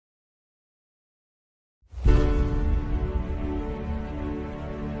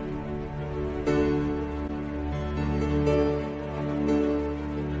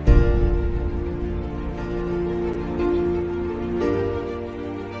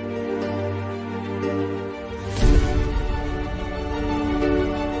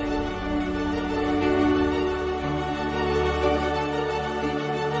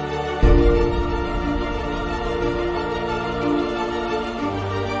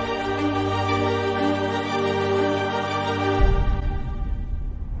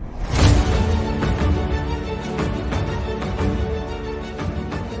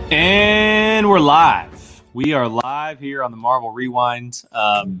live. We are live here on the Marvel Rewind.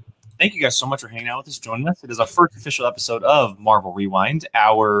 Thank you guys so much for hanging out with us, joining us. It is our first official episode of Marvel Rewind,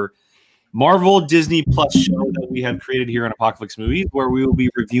 our Marvel Disney Plus show that we have created here on Apocalypse Movies, where we will be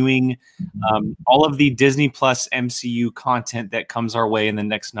reviewing all of the Disney Plus MCU content that comes our way in the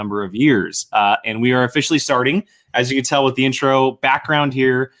next number of years. And we are officially starting, as you can tell with the intro background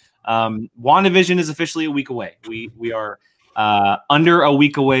here. WandaVision is officially a week away. We are under a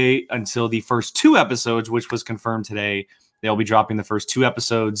week away until the first two episodes, which was confirmed today. They'll be dropping the first two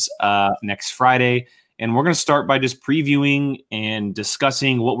episodes next Friday. And we're going to start by just previewing and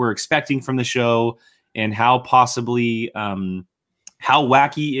discussing what we're expecting from the show and how possibly how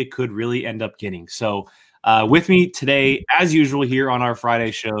wacky it could really end up getting. So with me today, as usual, here on our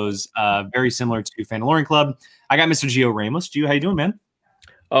Friday shows, very similar to Fandalorian Club, I got Mr. Gio Ramos. Gio, how you doing, man?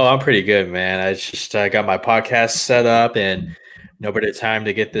 Oh, I'm pretty good, man. I just got my podcast set up and no better time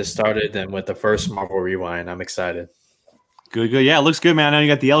to get this started than with the first Marvel Rewind. I'm excited. Good. Yeah, it looks good, man. I know you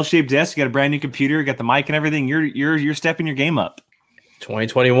got the L-shaped desk, you got a brand new computer, you got the mic and everything. You're stepping your game up.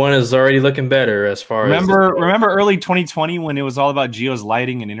 2021 is already looking better as far as remember early 2020 when it was all about Gio's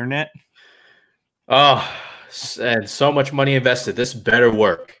lighting and internet? Oh, and so much money invested. This better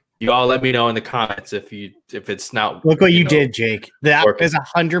work. You all let me know in the comments if it's not. Look what you did, Jake. That is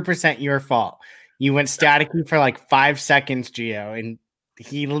 100% your fault. You went staticky for like 5 seconds, Gio, and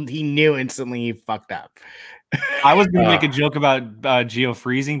he knew instantly he fucked up. I was going to make a joke about Gio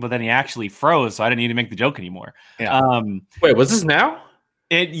freezing, but then he actually froze, so I didn't need to make the joke anymore. Yeah. Wait, was this now?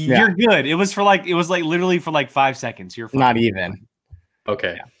 You're good. It was literally for like 5 seconds. You're fine. Not even.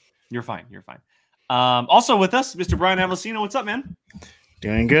 Okay. Yeah. You're fine. Also with us, Mr. Brian Avellino. What's up, man?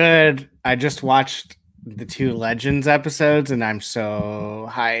 Doing good. I just watched the 2 Legends episodes, and I'm so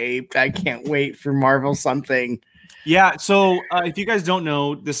hyped. I can't wait for Marvel something. Yeah. So if you guys don't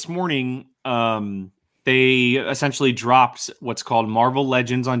know, this morning they essentially dropped what's called Marvel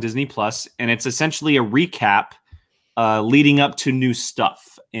Legends on Disney Plus, and it's essentially a recap leading up to new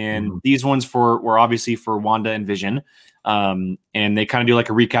stuff. And these ones were obviously for Wanda and Vision, and they kind of do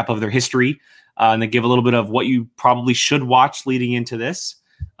like a recap of their history. And they give a little bit of what you probably should watch leading into this.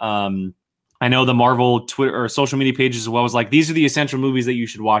 I know the Marvel Twitter or social media pages as well was like, these are the essential movies that you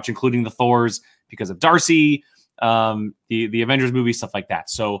should watch, including the Thors because of Darcy, the Avengers movie, stuff like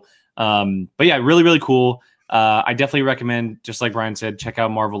that. So, but yeah, really, really cool. I definitely recommend, just like Brian said, check out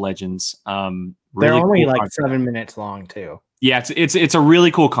Marvel Legends. Really They're only cool like concept. 7 minutes long too. Yeah, it's a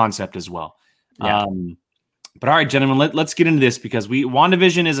really cool concept as well. Yeah. But all right, gentlemen, let's get into this because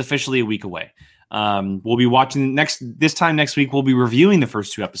WandaVision is officially a week away. We'll be watching this time next week. We'll be reviewing the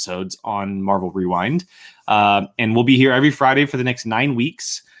first 2 episodes on Marvel Rewind. And we'll be here every Friday for the next 9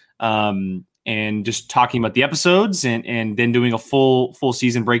 weeks. And just talking about the episodes and then doing a full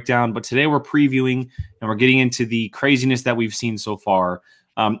season breakdown. But today we're previewing and we're getting into the craziness that we've seen so far.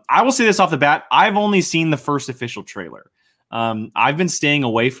 I will say this off the bat. I've only seen the first official trailer. I've been staying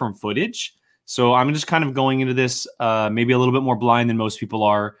away from footage. So I'm just kind of going into this maybe a little bit more blind than most people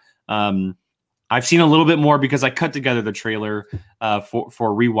are. I've seen a little bit more because I cut together the trailer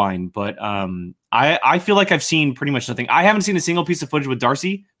for Rewind, but I feel like I've seen pretty much nothing. I haven't seen a single piece of footage with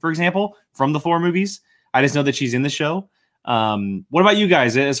Darcy, for example, from the Thor movies. I just know that she's in the show. What about you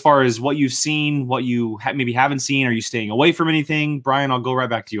guys? As far as what you've seen, what you maybe haven't seen, are you staying away from anything? Brian, I'll go right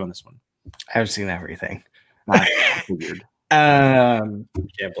back to you on this one. I've seen everything. Weird.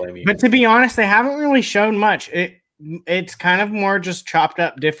 Can't blame you. But to be honest, they haven't really shown much. It's kind of more just chopped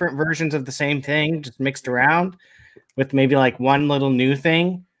up different versions of the same thing, just mixed around with maybe like one little new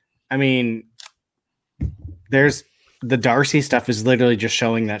thing. I mean, there's the Darcy stuff is literally just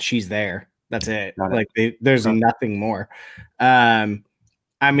showing that she's there. That's it. There's nothing more. I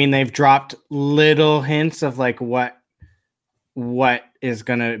mean, they've dropped little hints of like what is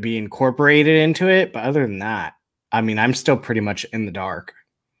going to be incorporated into it. But other than that, I mean, I'm still pretty much in the dark.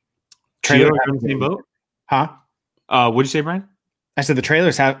 Trailer in the same boat? Huh? What'd you say, Brian? I said the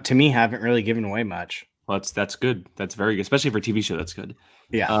trailers haven't really given away much. Well, that's good. That's very good, especially for a TV show. That's good.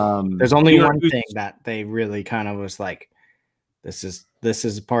 Yeah. There's only one thing that they really kind of was like, this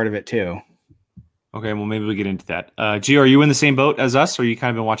is part of it too. Okay, well, maybe we'll get into that. Gio, are you in the same boat as us, or you kind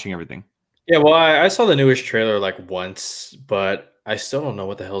of been watching everything? Yeah, well, I saw the newest trailer like once, but I still don't know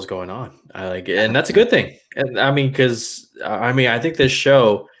what the hell's going on. I like it, and that's a good thing. And I mean, because I think this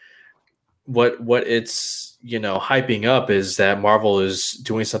show, what it's hyping up is that Marvel is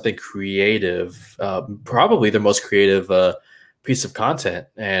doing something creative, probably the most creative piece of content,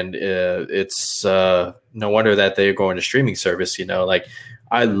 and it's no wonder that they're going to streaming service. Like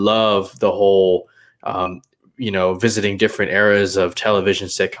I love the whole visiting different eras of television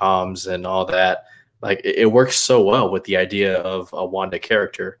sitcoms and all that. Like it works so well with the idea of a Wanda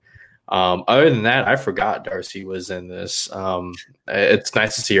character. Other than that, I forgot Darcy was in this. It's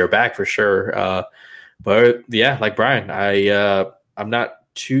nice to see her back for sure. But yeah, like Brian, I'm not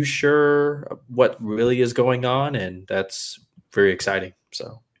too sure what really is going on, and that's very exciting.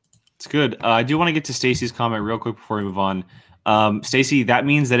 So it's good. I do want to get to Stacy's comment real quick before we move on. Stacy, that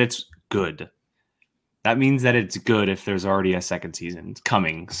means that it's good. That means that it's good if there's already a second season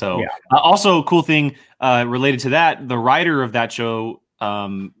coming. So also cool thing related to that, the writer of that show,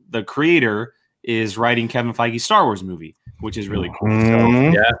 the creator, is writing Kevin Feige's Star Wars movie, which is really cool.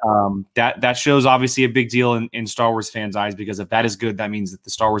 So, that show's obviously a big deal in Star Wars fans' eyes, because if that is good, that means that the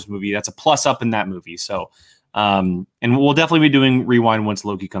Star Wars movie, that's a plus up in that movie. So, and we'll definitely be doing Rewind once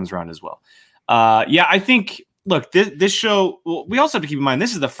Loki comes around as well. I think, look, this show, we also have to keep in mind,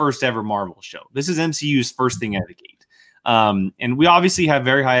 this is the first ever Marvel show. This is MCU's first thing out of the gate. And we obviously have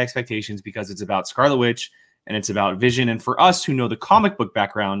very high expectations because it's about Scarlet Witch and it's about Vision. And for us who know the comic book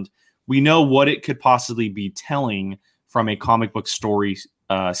background, we know what it could possibly be telling from a comic book story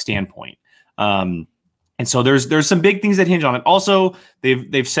standpoint. And so there's some big things that hinge on it. Also,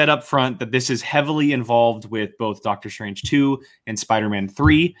 they've said up front that this is heavily involved with both Doctor Strange 2 and Spider-Man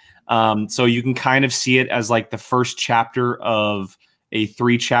 3. So you can kind of see it as like the first chapter of a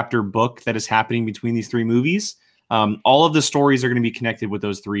 3-chapter book that is happening between these 3 movies. All of the stories are going to be connected with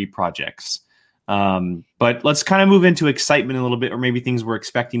those 3 projects. But let's kind of move into excitement a little bit, or maybe things we're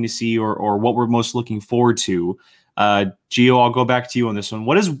expecting to see, or what we're most looking forward to. Gio, I'll go back to you on this one.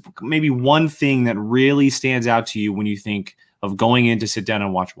 What is maybe one thing that really stands out to you when you think of going in to sit down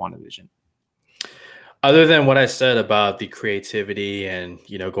and watch WandaVision? Other than what I said about the creativity and,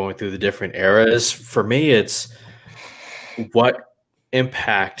 going through the different eras, for me, it's what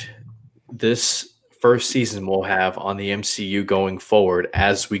impact this first season will have on the MCU going forward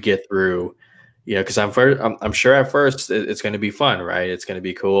as we get through, because I'm sure at first it's going to be fun, right? It's going to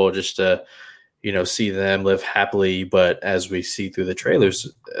be cool just to, see them live happily. But as we see through the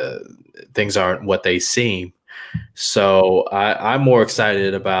trailers, things aren't what they seem. So I'm more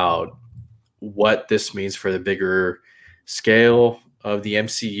excited about what this means for the bigger scale of the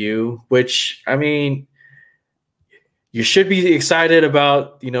MCU, which, I mean, you should be excited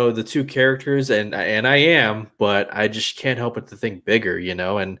about, the 2 characters, and I am, but I just can't help but to think bigger,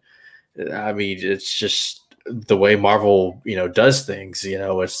 and I mean, it's just the way Marvel, does things.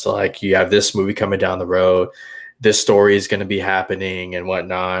 It's like you have this movie coming down the road, this story is going to be happening and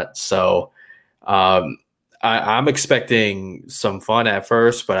whatnot. So I'm expecting some fun at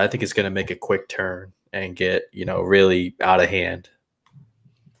first, but I think it's going to make a quick turn and get, really out of hand.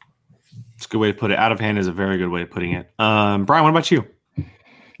 It's a good way to put it. Out of hand is a very good way of putting it. Brian, what about you?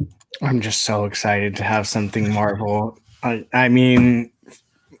 I'm just so excited to have something Marvel. I mean,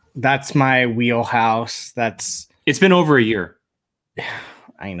 that's my wheelhouse. It's been over a year.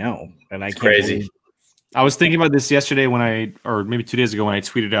 I know, and it's crazy. I was thinking about this yesterday or maybe 2 days ago when I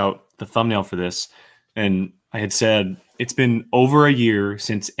tweeted out the thumbnail for this, and I had said it's been over a year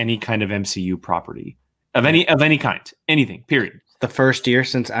since any kind of MCU property of any kind, anything. Period. The first year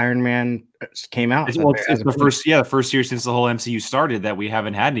since Iron Man came out. It's the first year since the whole MCU started that we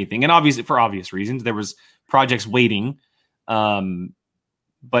haven't had anything, and obviously for obvious reasons, there was projects waiting.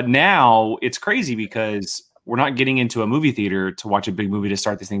 But now it's crazy because we're not getting into a movie theater to watch a big movie to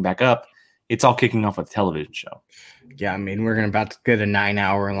start this thing back up. It's all kicking off with a television show. Yeah, I mean, we're about to get a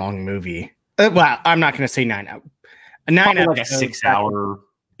 9-hour long movie. Well, I'm not going to say 9 hour. A 9 hour, like a 6 hour.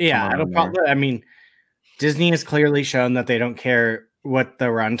 Yeah, it'll probably. I mean, Disney has clearly shown that they don't care what the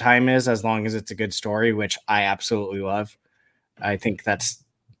runtime is as long as it's a good story, which I absolutely love. I think that's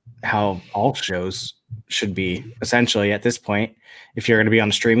how all shows should be essentially at this point. If you're going to be on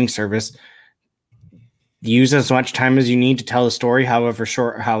a streaming service, use as much time as you need to tell the story, however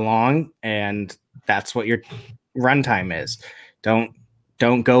short or how long, and that's what your runtime is.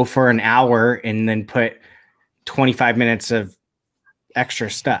 Don't go for an hour and then put 25 minutes of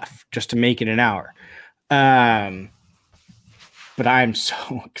extra stuff just to make it an hour. But I'm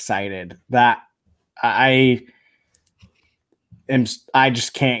so excited that I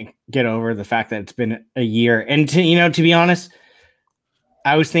just can't get over the fact that it's been a year. And to be honest,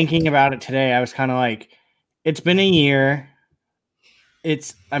 I was thinking about it today. I was kind of like, it's been a year.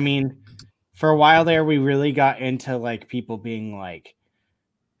 I mean, for a while there, we really got into like people being like,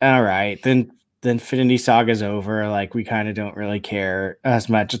 all right, then the Infinity Saga's over. Like, we kind of don't really care as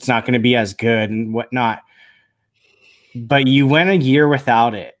much. It's not going to be as good and whatnot. But you went a year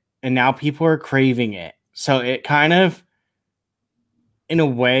without it, and now people are craving it. So it in a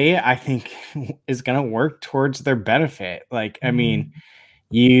way, I think is going to work towards their benefit. Like, I mean,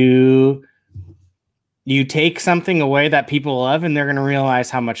 you take something away that people love, and they're going to realize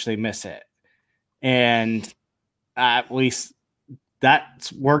how much they miss it. And at least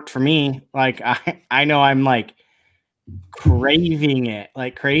that's worked for me. Like, I know I'm like craving it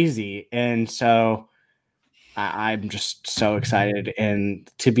like crazy. And so I'm just so excited. And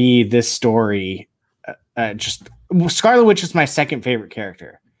to be this story, just Scarlet Witch is my second favorite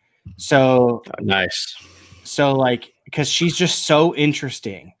character. So nice. So like, because she's just so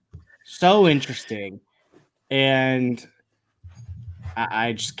interesting. And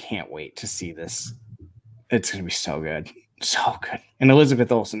I just can't wait to see this. It's going to be so good. So good. And Elizabeth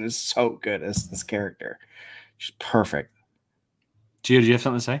Olsen is so good as this character. She's perfect. Gio, do you have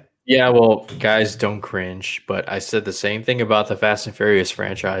something to say? Yeah, well, guys, don't cringe, but I said the same thing about the Fast and Furious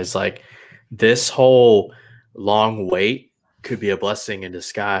franchise. Like, this whole long wait could be a blessing in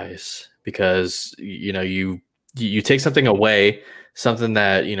disguise because, you know, you take something away, something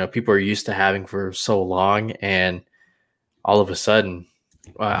that, you know, people are used to having for so long, and all of a sudden,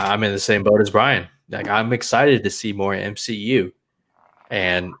 I'm in the same boat as Brian. Like, I'm excited to see more MCU,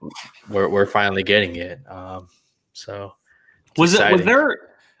 and we're finally getting it. So was there?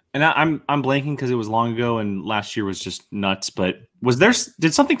 And I'm blanking because it was long ago, and last year was just nuts. But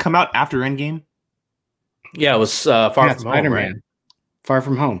did something come out after Endgame? Yeah, it was Far From Spider-Man. Home, right? Far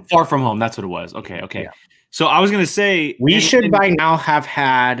From Home. Far From Home. That's what it was. Okay. Yeah. So I was gonna say we should by now have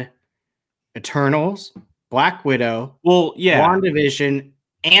had Eternals, Black Widow, WandaVision,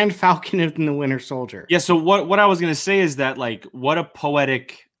 and Falcon and the Winter Soldier. Yeah. So what I was gonna say is that, like, what a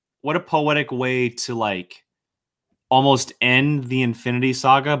poetic way to like almost end the Infinity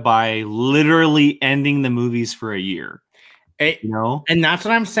Saga by literally ending the movies for a year. You know? And that's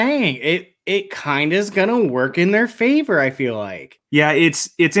what I'm saying. It kind of is gonna work in their favor, I feel like. Yeah, it's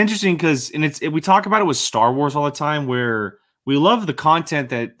interesting because we talk about it with Star Wars all the time, where we love the content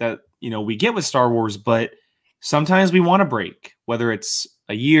that you know we get with Star Wars, but sometimes we want a break, whether it's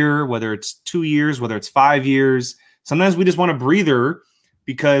a year, whether it's 2 years, whether it's 5 years. Sometimes we just want a breather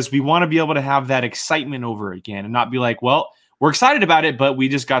because we want to be able to have that excitement over again and not be like, well, we're excited about it, but we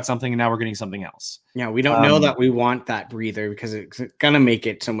just got something and now we're getting something else. Yeah, we don't know that we want that breather because it's going to make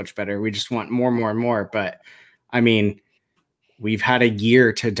it so much better. We just want more and more. But I mean, we've had a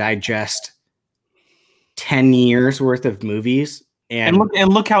year to digest 10 years worth of movies. And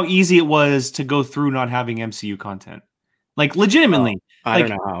look how easy it was to go through not having MCU content. Like, legitimately. I don't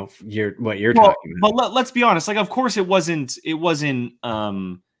know how what you're talking about. But let's be honest. Like, of course it wasn't I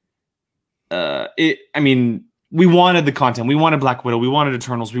mean, we wanted the content. We wanted Black Widow. We wanted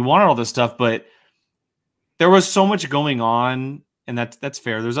Eternals. We wanted all this stuff, but there was so much going on, and that's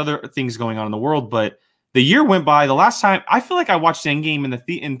fair. There's other things going on in the world, but the year went by. The last time I feel like I watched Endgame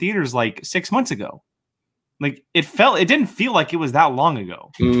in theaters like 6 months ago. Like, it didn't feel like it was that long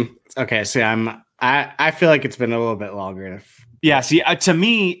ago. Okay, so I feel like it's been a little bit longer. Yeah, see, to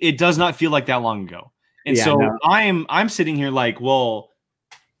me, it does not feel like that long ago, and I'm sitting here like, well.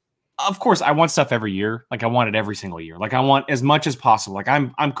 Of course, I want stuff every year. Like, I want it every single year. Like, I want as much as possible. Like,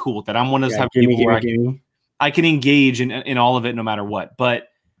 I'm cool with that. I'm one of those type of people where I can engage in all of it no matter what. But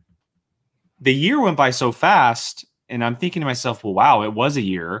the year went by so fast, and I'm thinking to myself, well, wow, it was a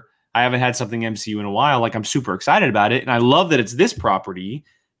year. I haven't had something MCU in a while. Like, I'm super excited about it. And I love that it's this property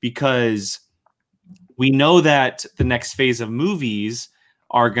because we know that the next phase of movies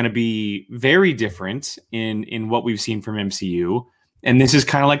are going to be very different in what we've seen from MCU. And this is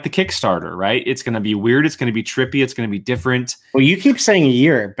kind of like the Kickstarter, right? It's going to be weird. It's going to be trippy. It's going to be different. Well, you keep saying a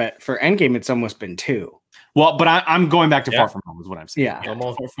year, but for Endgame, it's almost been 2. Well, but I'm going back to Far From Home is what I'm saying. Yeah.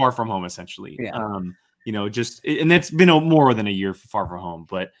 Far From Home, essentially. Yeah. You know, and it's been more than a year for Far From Home.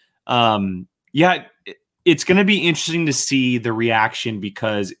 But it's going to be interesting to see the reaction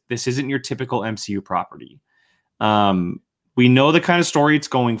because this isn't your typical MCU property. We know the kind of story it's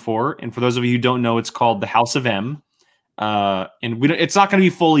going for. And for those of you who don't know, it's called The House of M. And it's not going to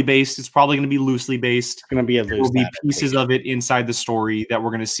be fully based. It's probably going to be loosely based. It's going to be there will be pieces of it inside the story that we're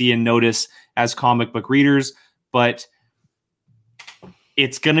going to see and notice as comic book readers, but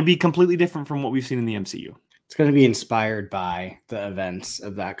it's going to be completely different from what we've seen in the MCU. It's going to be inspired by the events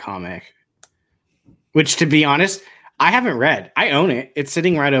of that comic, which, to be honest, I haven't read. I own it. It's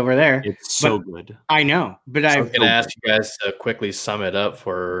sitting right over there. It's so good. I know, but I'm going to ask you guys to quickly sum it up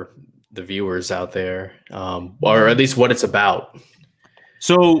for the viewers out there, or at least what it's about.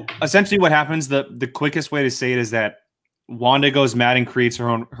 So essentially what happens, the quickest way to say it is that Wanda goes mad and creates her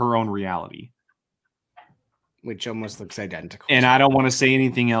own reality. Which almost looks identical. And I don't want to say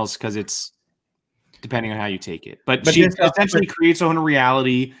anything else because it's depending on how you take it. But But she this- essentially creates her own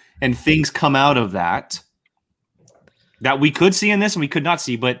reality, and things come out of that we could see in this and we could not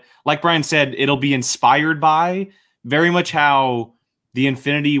see. But like Brian said, it'll be inspired by very much how the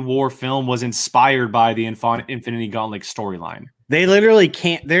Infinity War film was inspired by the Infinity Gauntlet storyline. They literally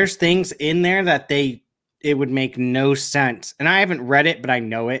can't. There's things in there that it would make no sense. And I haven't read it, but I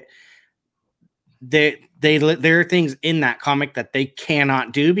know it. There are things in that comic that they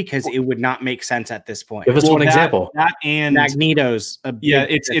cannot do because it would not make sense at this point. Give us one example. That and Magneto's a big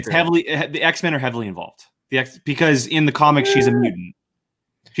it's character. heavily, the X-Men are heavily involved. Because in the comics she's a mutant.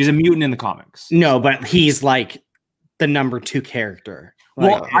 She's a mutant in the comics. No, but he's like the number 2 character.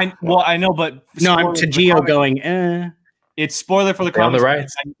 Like, I know, but no, I'm to Geo going. It's spoiler for the On the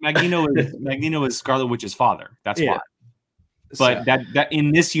comics. right. Magneto is Scarlet Witch's father. That's Yeah. why. But that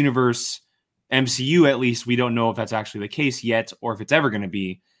in this universe, MCU at least, we don't know if that's actually the case yet or if it's ever going to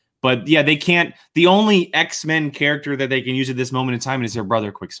be. But yeah, they can't. The only X-Men character that they can use at this moment in time is their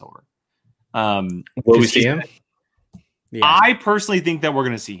brother Quicksilver. Will we see him? Yeah. I personally think that we're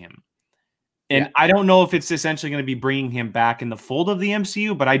going to see him. And I don't know if it's essentially going to be bringing him back in the fold of the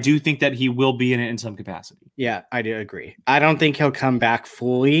MCU, but I do think that he will be in it in some capacity. Yeah, I do agree. I don't think he'll come back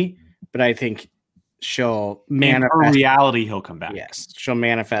fully, but I think she'll In manifest. her reality, he'll come back. Yes, she'll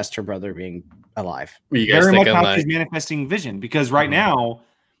manifest her brother being alive. Were you guys Very much thinking how like she's manifesting Vision, because right now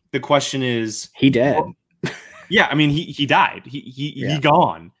the question is, He dead. yeah, I mean he died. He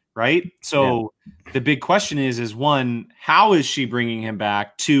gone, right? So the big question is one, how is she bringing him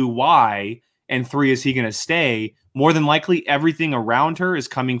back? 2, why? And 3, is he going to stay? More than likely, everything around her is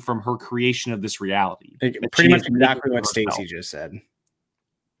coming from her creation of this reality. Pretty much is exactly making what herself. Stacey just said.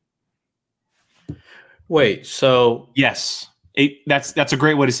 wait, so Yes, that's a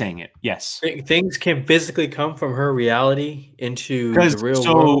great way of saying it. Yes, things can physically come from her reality into because the real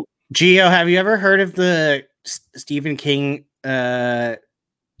world? Geo, have you ever heard of the Stephen King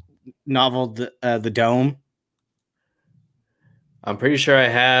novel, The Dome? I'm pretty sure I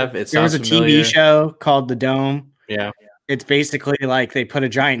have. It There was sounds a familiar. TV show called The Dome. Yeah. It's basically like they put a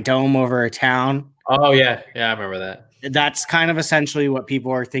giant dome over a town. Oh yeah, I remember that. That's kind of essentially what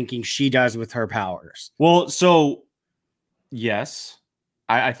people are thinking she does with her powers. well, so yes,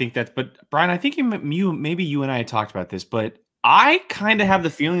 I think that. But Brian, I think maybe you and I had talked about this, but I kind of have the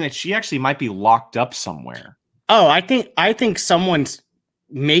feeling that she actually might be locked up somewhere. Oh, I think someone's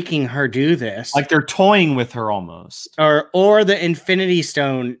making her do this. Like they're toying with her almost. or the Infinity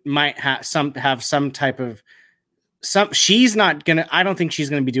Stone might have some type of she's not gonna, I don't think she's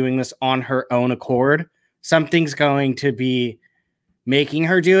gonna be doing this on her own accord. Something's going to be making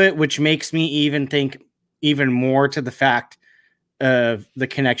her do it, which makes me even think even more to the fact of the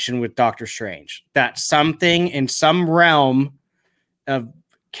connection with Doctor Strange. That something in some realm of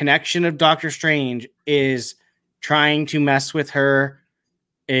connection of Doctor Strange is trying to mess with her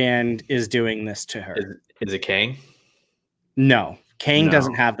and is doing this to her. Is it Kang? No, Kang No.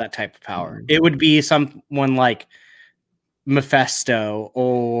 doesn't have that type of power. It would be someone like Mephisto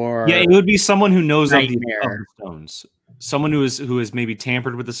or Yeah, it would be someone who knows of the Nightmare. stones. Someone who has maybe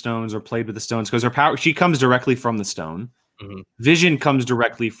tampered with the stones or played with the stones, because her power, she comes directly from the stone. Mhm. Vision comes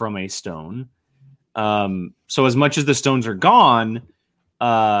directly from a stone. So as much as the stones are gone,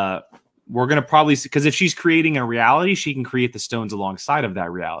 we're gonna probably see, because if she's creating a reality, she can create the stones alongside of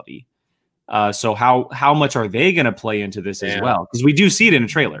that reality. So how much are they gonna play into this as Yeah. well? Because we do see it in a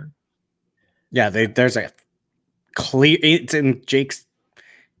trailer. Yeah, there's a clear. It's in Jake's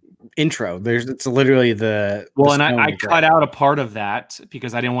intro. It's literally the Well, the and I stone cut out a part of that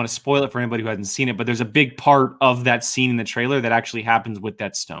because I didn't want to spoil it for anybody who hasn't seen it. But there's a big part of that scene in the trailer that actually happens with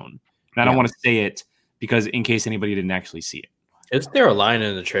that stone, and I don't want to say it because in case anybody didn't actually see it. Is there a line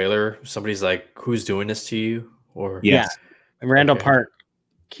in the trailer? Somebody's like, "Who's doing this to you?" Or Yes. Randall Okay. Park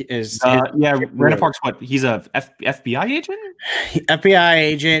is Yeah, Randall Park's what? He's a FBI agent. FBI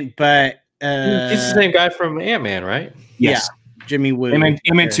agent, but he's the same guy from Ant-Man, right? Yes, Jimmy Woo.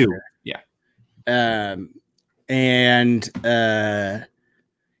 Ant-Man 2. Yeah. And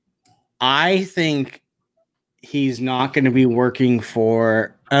I think he's not going to be working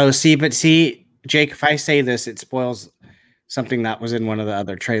for. Oh, see, Jake, if I say this, it spoils something that was in one of the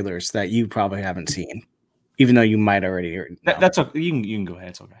other trailers that you probably haven't seen, even though you might already know. That's okay. You can go ahead.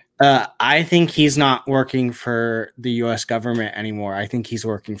 It's okay. I think he's not working for the U.S. government anymore. I think he's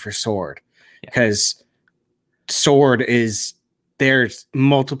working for Sword, because Sword is, there's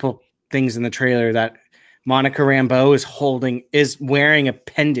multiple things in the trailer that Monica Rambeau is wearing a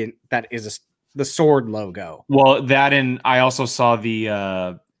pendant that is the Sword logo. Well, that, and I also saw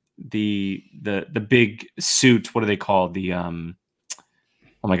the big suit. What are they called? Oh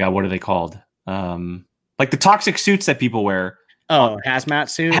my god, what are they called? Like the toxic suits that people wear. Oh, hazmat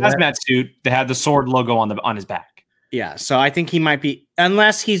suit. Hazmat suit that had the sword logo on his back. Yeah, so I think he might be,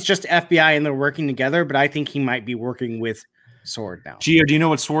 unless he's just FBI and they're working together, but I think he might be working with Sword now. Gio, do you know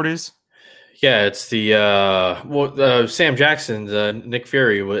what Sword is? Yeah, it's the Sam Jackson's Nick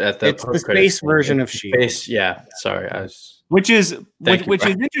Fury at the. It's the space version of Shield. Yeah, sorry, which is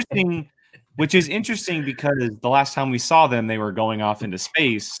interesting. Which is interesting because the last time we saw them, they were going off into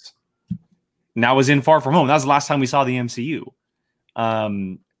space. And that was in Far From Home. That was the last time we saw the MCU.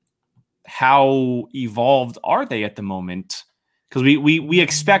 How evolved are they at the moment? Because we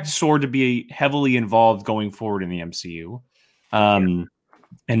expect Sword to be heavily involved going forward in the MCU.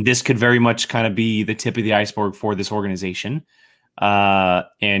 And this could very much kind of be the tip of the iceberg for this organization.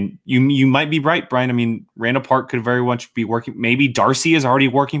 And you might be right, Brian. I mean, Randall Park could very much be working. Maybe Darcy is already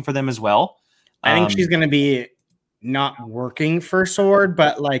working for them as well. I think she's going to be not working for Sword,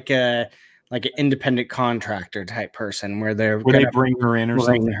 but like an independent contractor type person where they bring her in or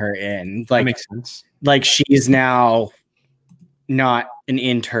bring something. her in. That Like, makes sense. like she's now not an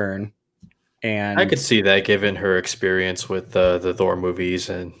intern. And I could see that given her experience with the Thor movies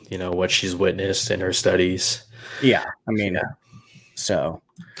and what she's witnessed in her studies. yeah, I mean, so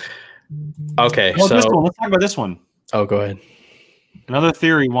Okay, Well, so let's talk about this one. oh, go ahead. Another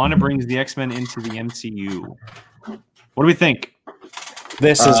theory: Wanda brings the X-Men into the MCU. What do we think?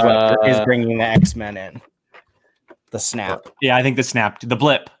 this is what is bringing the X-Men in. The snap, Yeah, I think the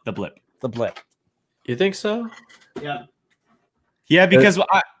blip. the blip. You think so? Yeah. Yeah, because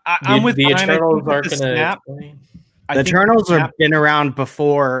I'm with the Brian. I think Eternals with aren't the going to snap. I The think Eternals the have snap- been around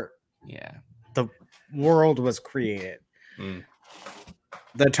before Yeah. the world was created. Mm.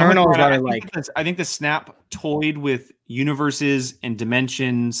 The Eternals are like, I think the snap toyed with universes and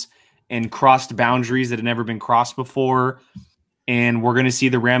dimensions and crossed boundaries that had never been crossed before. And we're going to see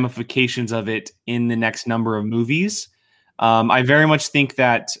the ramifications of it in the next number of movies. I very much think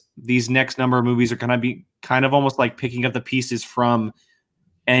that these next number of movies are going to be kind of almost like picking up the pieces from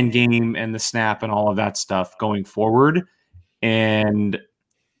Endgame and the snap and all of that stuff going forward. And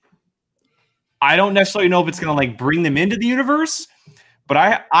I don't necessarily know if it's going to like bring them into the universe, but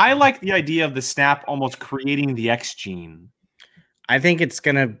I like the idea of the snap almost creating the X gene. I think it's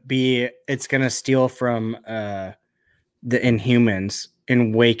gonna steal from the Inhumans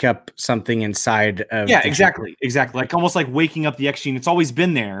and wake up something inside of Yeah, the exactly. Like almost like waking up the X gene. It's always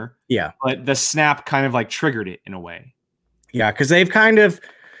been there. Yeah. But the snap kind of like triggered it in a way. Yeah, because they've kind of,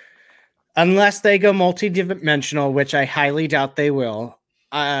 unless they go multi-dimensional, which I highly doubt they will,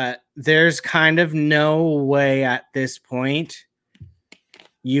 there's kind of no way at this point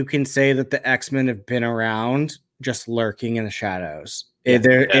you can say that the X-Men have been around just lurking in the shadows.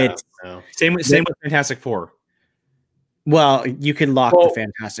 It's Same with Fantastic Four. well, you could lock the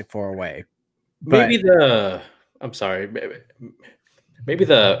Fantastic Four away. Maybe the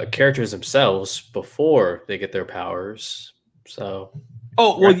characters themselves before they get their powers. So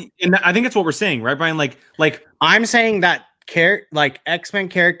And I think that's what we're saying, right, Brian? Like I'm saying that X-Men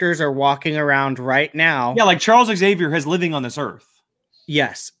characters are walking around right now. yeah, like Charles Xavier is living on this earth.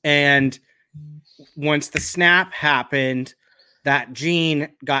 Yes, and once the snap happened, that gene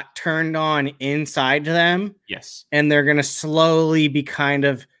got turned on inside them. Yes. And they're going to slowly be kind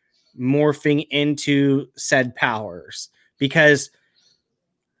of morphing into said powers because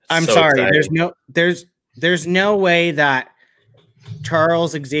I'm So sorry, exciting. there's no way that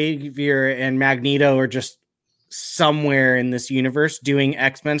Charles Xavier and Magneto are just somewhere in this universe doing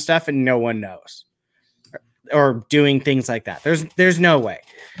X-Men stuff and no one knows or doing things like that. There's no way.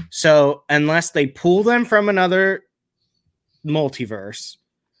 So unless they pull them from another multiverse,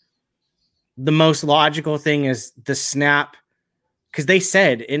 the most logical thing is the snap, because they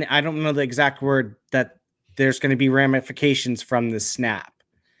said, and I don't know the exact word, that there's going to be ramifications from the snap.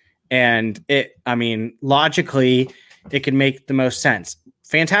 And logically, it can make the most sense.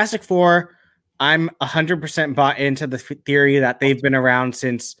 Fantastic Four, I'm 100% bought into the theory that they've been around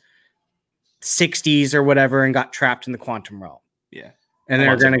since 60s or whatever and got trapped in the quantum realm. Yeah. And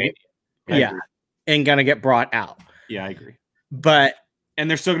they're going to and going to get brought out. Yeah, I agree. But and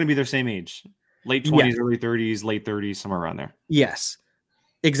they're still going to be their same age. Late 20s, early 30s, late 30s, somewhere around there. Yes.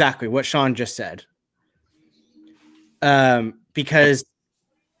 Exactly what Sean just said. Because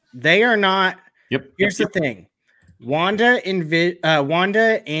they are not. Yep. Here's the thing. Wanda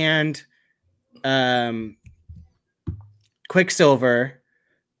and Quicksilver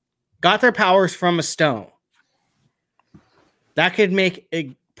got their powers from a stone. That could make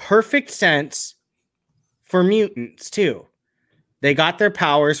a perfect sense for mutants too. They got their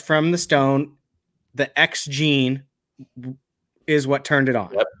powers from the stone. The X gene is what turned it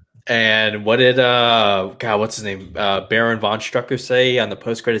on. And what did what's his name? Baron von Strucker say on the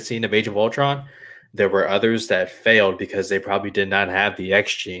post-credit scene of Age of Ultron? There were others that failed because they probably did not have the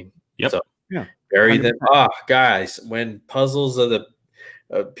X gene. Yep. So Yeah. bury them. Guys, when puzzles of the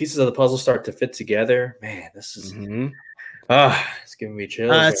pieces of the puzzle start to fit together, man, this is it's giving me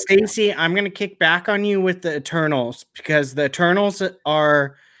chills. Stacy, I'm gonna kick back on you with the Eternals because the Eternals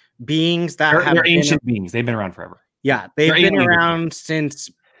are beings that they're ancient beings. They've been around forever. Yeah, they've been around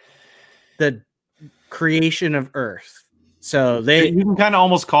since the creation of Earth. So you can kind of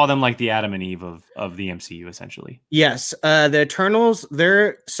almost call them like the Adam and Eve of the MCU, essentially. Yes, the Eternals.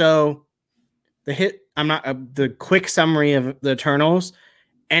 The quick summary of the Eternals.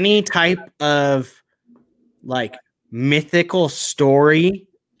 Any type of like mythical story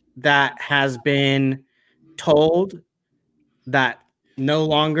that has been told that no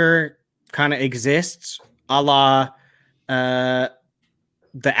longer kind of exists, a la the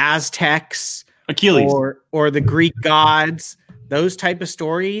Aztecs, Achilles, or the Greek gods, those type of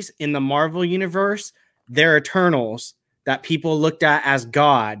stories in the Marvel universe, they're Eternals that people looked at as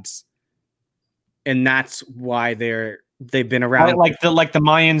gods, and that's why they've been around. Like the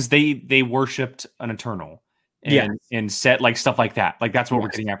Mayans, they worshipped an Eternal. And set like stuff like that. Like that's what we're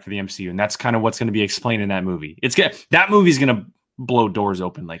getting after the MCU, and that's kind of what's going to be explained in that movie. That movie's going to blow doors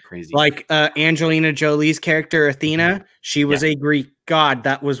open like crazy. Like Angelina Jolie's character Athena, she was a Greek god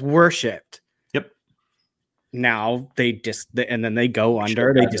that was worshipped. Yep. Now they and then they go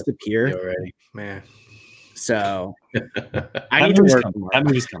under, they disappear already, man. So I need to work on that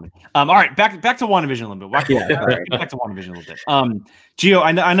movie's coming. All right, back to WandaVision a little bit. Back to WandaVision a little bit. Gio,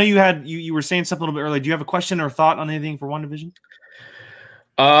 I know you were saying something a little bit earlier. Do you have a question or thought on anything for WandaVision?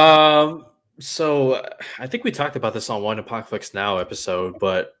 So I think we talked about this on One Apocalypse Now episode,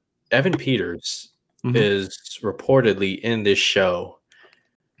 but Evan Peters is reportedly in this show.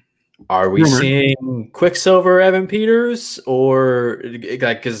 Are we seeing Quicksilver Evan Peters, or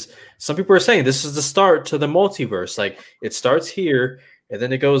like, because some people are saying this is the start to the multiverse? Like it starts here and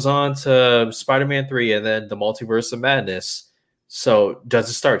then it goes on to Spider-Man 3 and then the Multiverse of Madness. So does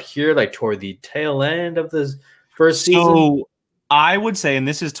it start here, like toward the tail end of the first season? So I would say, and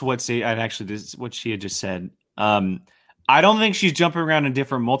this is to what this is what she had just said. I don't think she's jumping around in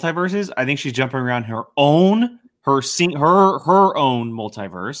different multiverses. I think she's jumping around her own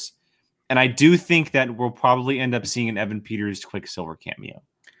multiverse. And I do think that we'll probably end up seeing an Evan Peters Quicksilver cameo.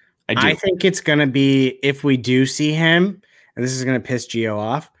 I think it's going to be, if we do see him, and this is going to piss Gio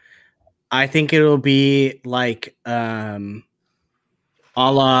off, I think it'll be like a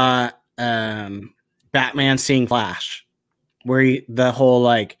la Batman seeing Flash, where the whole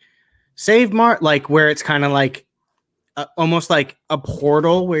like save Mark, like where it's kind of like almost like a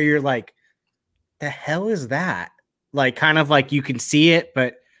portal where you're like, the hell is that? Like kind of like you can see it,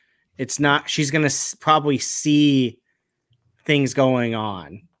 but it's not. She's going to probably see things going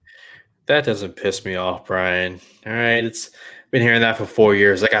on. That doesn't piss me off, Brian. All right. It's been hearing that for 4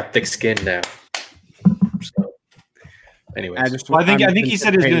 years. I got thick skin now. So, anyways. I think he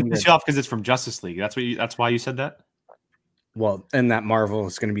said it's going to piss you off because it's from Justice League. That's why you said that? Well, and that Marvel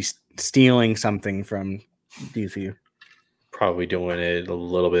is going to be stealing something from DC. Probably doing it a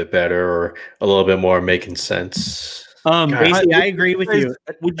little bit better or a little bit more making sense. Basically, I agree with you.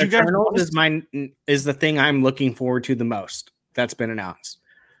 Would you guys is the thing I'm looking forward to the most that's been announced.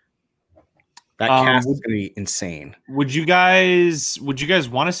 That cast is going to be insane. Would you guys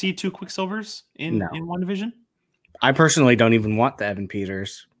want to see two Quicksilvers in WandaVision? I personally don't even want the Evan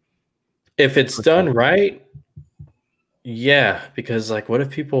Peters. If it's done right, yeah. Because like, what if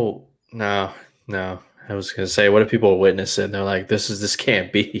people? No. I was going to say, what if people witness it and they're like, this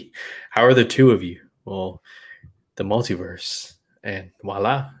can't be. How are the two of you? Well, the multiverse, and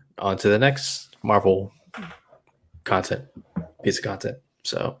voila, on to the next Marvel piece of content.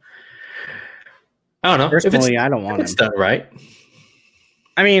 So I don't know. Personally, I don't want it. It's done right.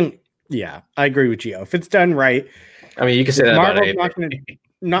 I mean, yeah, I agree with Gio. If it's done right, I mean, you can say that Marvel's about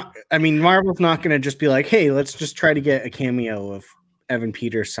Marvel's not going to just be like, hey, let's just try to get a cameo of Evan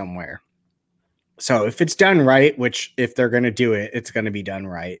Peters somewhere. So if it's done right, which if they're going to do it, it's going to be done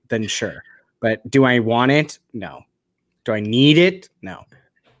right, then sure. But do I want it? No. Do I need it? No.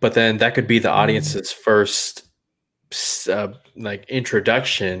 But then that could be the audience's first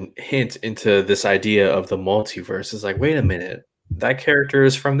introduction hint into this idea of the multiverse. It's like, wait a minute, that character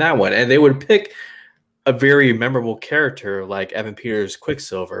is from that one. And they would pick a very memorable character like Evan Peters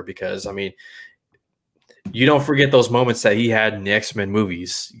Quicksilver, because I mean, you don't forget those moments that he had in the X-Men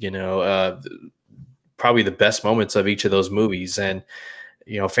movies, probably the best moments of each of those movies. And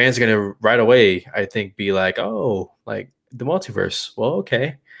fans are going to right away, I think, be like, oh, like the multiverse. Well,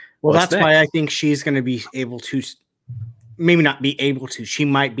 okay. Well, What's that's why I think she's going to be able to, maybe not be able to, she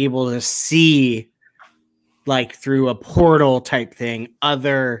might be able to see, like through a portal type thing,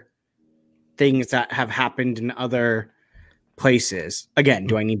 other things that have happened in other places. Again,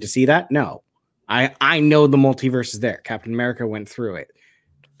 do I need to see that? No. I know the multiverse is there. Captain America went through it.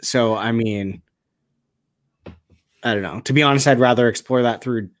 So, I mean, I don't know. To be honest, I'd rather explore that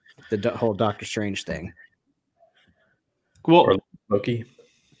through the whole Doctor Strange thing. Well, or Loki.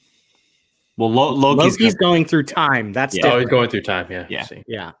 Well, Loki's going through time. That's Oh, different. he's going through time. Yeah. Yeah. See.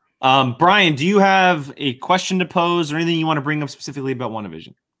 Yeah. Brian, do you have a question to pose or anything you want to bring up specifically about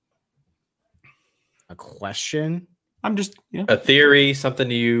WandaVision? A question? I'm just, a theory, something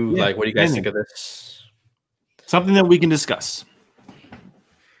to you like. What do you guys think of this? Something that we can discuss.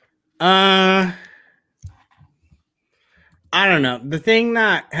 I don't know. The thing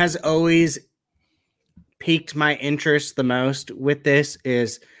that has always piqued my interest the most with this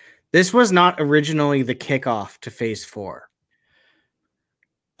is this was not originally the kickoff to Phase 4.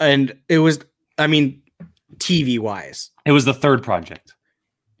 And it was, I mean, TV-wise. It was the third project.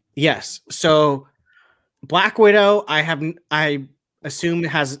 Yes. So Black Widow, I assume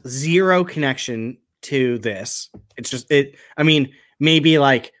has zero connection to this. It's just maybe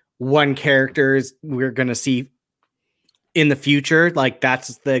like one character we're gonna see in the future, like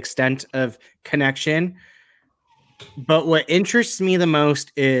that's the extent of connection. But what interests me the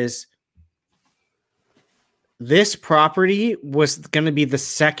most is this property was going to be the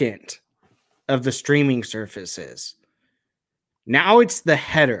second of the streaming services. Now it's the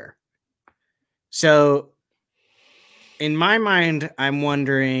header. So in my mind, I'm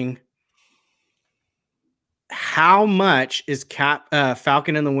wondering how much is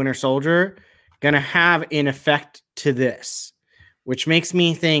Falcon and the Winter Soldier going to have in effect to this, which makes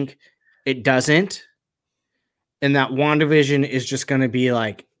me think it doesn't. And that WandaVision is just going to be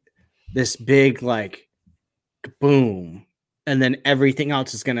like this big, like, boom. And then everything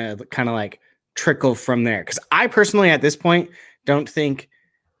else is going to kind of like trickle from there. Because I personally, at this point, don't think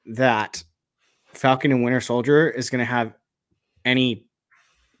that Falcon and Winter Soldier is going to have any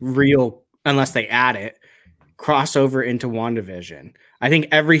real, unless they add it, crossover into WandaVision. I think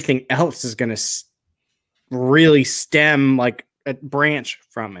everything else is going to really stem like a branch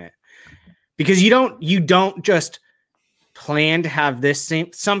from it. Because you don't just plan to have this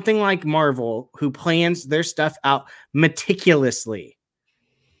something like Marvel, who plans their stuff out meticulously.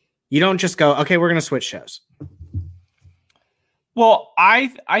 You don't just go, okay, we're going to switch shows. Well,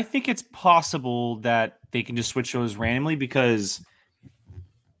 I think it's possible that they can just switch shows randomly, because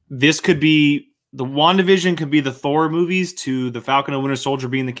this could be the WandaVision could be the Thor movies to the Falcon and Winter Soldier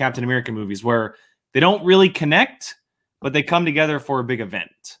being the Captain America movies, where they don't really connect, but they come together for a big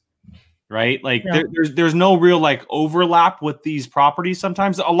event. Right? Like there's no real like overlap with these properties.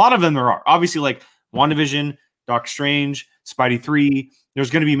 Sometimes a lot of them there are. Obviously, like WandaVision, Doctor Strange, Spidey 3, there's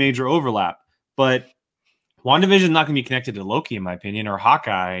going to be major overlap. But WandaVision is not going to be connected to Loki, in my opinion, or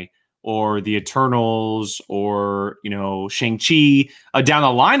Hawkeye, or the Eternals, or Shang-Chi. Down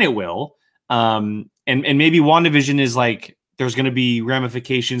the line it will. And maybe WandaVision is like there's going to be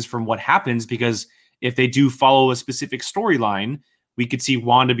ramifications from what happens, because if they do follow a specific storyline, we could see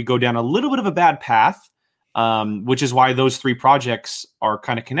Wanda go down a little bit of a bad path, which is why those three projects are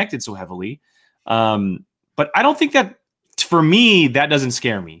kind of connected so heavily. But I don't think that, for me, that doesn't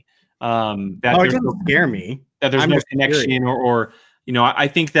scare me. It doesn't scare me. That there's no connection, or I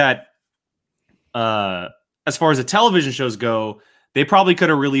think that as far as the television shows go, they probably could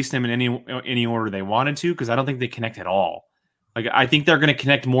have released them in any order they wanted to, because I don't think they connect at all. Like, I think they're going to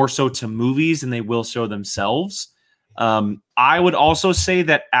connect more so to movies than they will show themselves. I would also say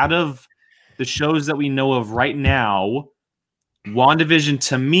that out of the shows that we know of right now, WandaVision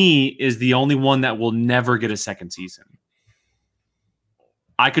to me is the only one that will never get a second season.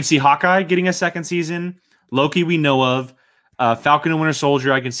 I could see Hawkeye getting a second season. Loki we know of. Falcon and Winter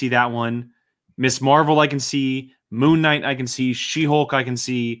Soldier, I can see that one. Miss Marvel I can see. Moon Knight I can see. She-Hulk I can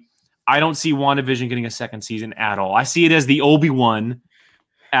see. I don't see WandaVision getting a second season at all. I see it as the Obi-Wan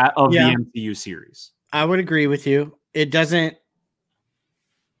of the MCU series. I would agree with you. It doesn't.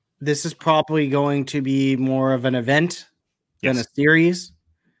 This is probably going to be more of an event than a series.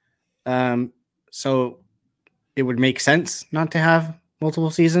 So it would make sense not to have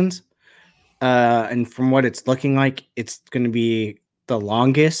multiple seasons. And from what it's looking like, it's going to be the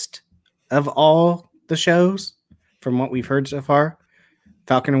longest of all the shows from what we've heard so far.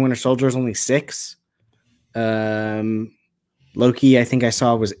 Falcon and Winter Soldier is only 6. Loki, I think I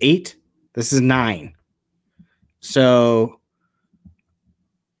saw, was 8. This is 9. So,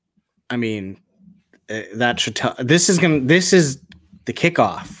 I mean, that should tell. This is the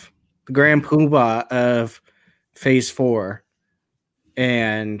kickoff grand poobah of Phase 4,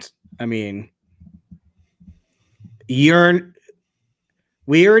 and I mean, we already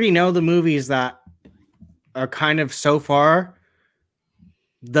know the movies that are kind of so far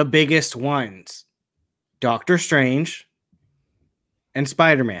the biggest ones: Doctor Strange and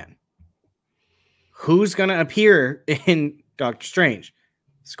Spider-Man. Who's going to appear in Doctor Strange?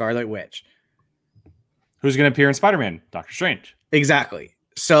 Scarlet Witch. Who's going to appear in Spider-Man? Doctor Strange. Exactly.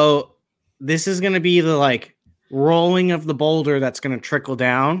 So this is going to be the like rolling of the boulder that's going to trickle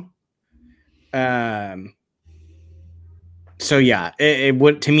down. So yeah, it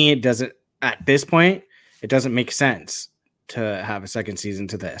would, to me, it doesn't, at this point, it doesn't make sense to have a second season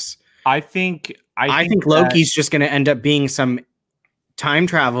to this. I think Loki's just going to end up being some time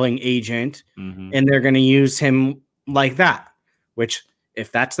traveling agent, Mhm. and they're going to use him like that, which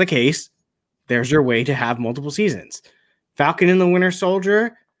if that's the case, there's your way to have multiple seasons. Falcon and the Winter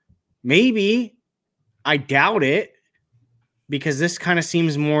Soldier, maybe. I doubt it, because this kind of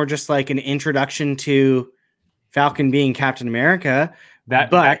seems more just like an introduction to Falcon being Captain America.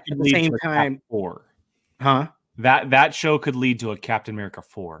 That But could at the lead same to a time- Cap 4. Huh? That show could lead to a Captain America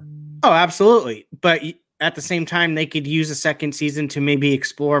 4. Oh, absolutely. But at the same time, they could use a second season to maybe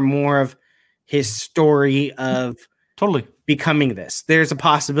explore more of his story of Totally. becoming this. There's a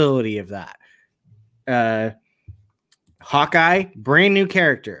possibility of that. Hawkeye, brand new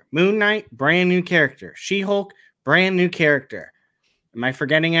character. Moon Knight, brand new character. She-Hulk, brand new character. Am I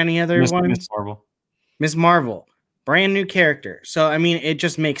forgetting any other Miss ones? Marvel. Miss Marvel, brand new character. So, I mean, it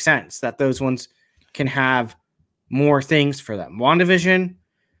just makes sense that those ones can have more things for them. WandaVision,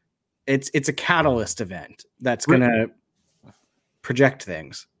 it's a catalyst event that's going to project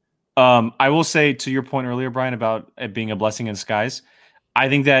things. I will say, to your point earlier, Brian, about it being a blessing in disguise, I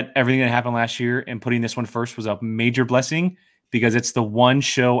think that everything that happened last year and putting this one first was a major blessing, because it's the one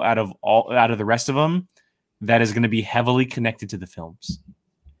show out of the rest of them that is going to be heavily connected to the films.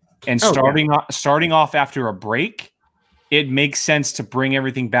 And starting off after a break, it makes sense to bring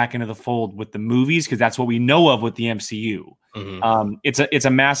everything back into the fold with the movies, because that's what we know of with the MCU. Mhm. It's a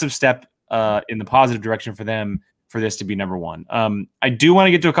massive step in the positive direction for them for this to be number one. I do want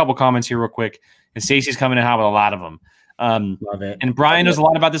to get to a couple comments here real quick, and Stacey's coming in hot with a lot of them. Love it. And Brian knows a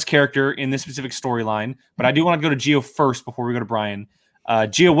lot about this character in this specific storyline, but I do want to go to Gio first before we go to Brian.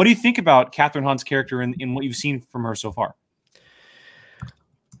 Gio, what do you think about Catherine Hahn's character in what you've seen from her so far?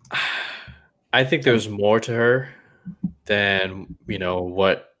 I think there's more to her than,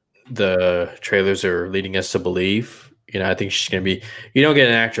 what the trailers are leading us to believe. I think she's going to be, you don't get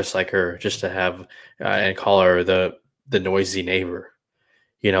an actress like her just to have and call her the noisy neighbor.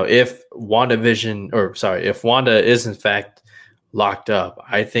 If Wanda is in fact locked up,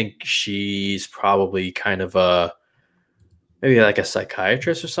 I think she's probably kind of maybe like a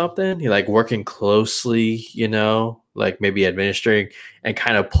psychiatrist or something. Like working closely, like maybe administering and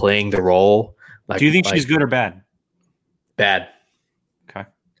kind of playing the role. Like, do you think she's good or bad? Bad. Okay.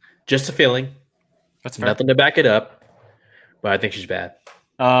 Just a feeling. That's fair. Nothing to back it up, but I think she's bad.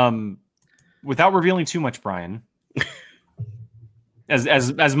 Without revealing too much, Brian,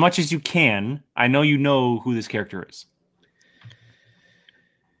 as much as you can, I know you know who this character is.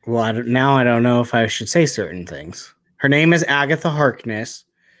 Well, I don't know if I should say certain things. Her name is Agatha Harkness.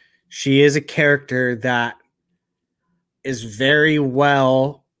 She is a character that is very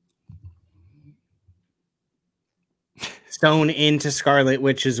well sewn into Scarlet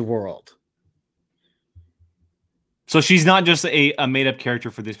Witch's world. So she's not just a made-up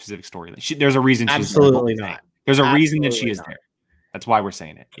character for this specific story. There's a reason she's absolutely not. There's a reason that she Absolutely is not. there. That's why we're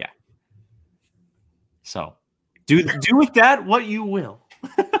saying it. Yeah. So do with that what you will.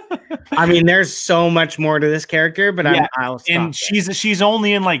 I mean, there's so much more to this character, but Yeah, I'll stop And there. she's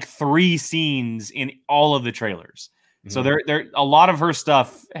only in like 3 scenes in all of the trailers. So there a lot of her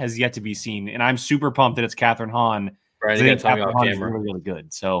stuff has yet to be seen, and I'm super pumped that it's Catherine Hahn. Right, I you think gotta tell me Catherine off Hahn is camera. really, really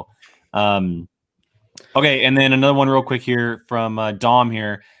good. So, okay, and then another one real quick here from Dom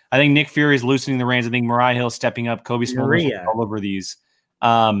here. I think Nick Fury is loosening the reins. I think Mariah Hill stepping up. Kobe Smulders Maria. all over these.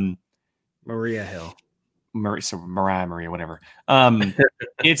 Maria Hill. Mariah, whatever.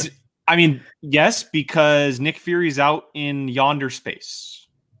 Yes, because Nick Fury's out in yonder space.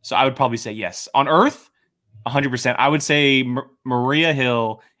 So I would probably say yes. On Earth, 100%. I would say Maria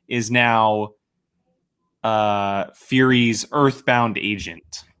Hill is now Fury's Earthbound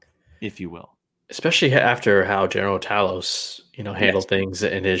agent, if you will. Especially after how General Talos, handled things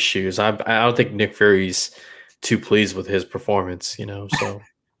in his shoes. I don't think Nick Fury's too pleased with his performance, so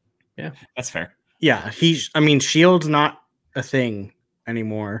yeah. That's fair. Yeah, Shield's not a thing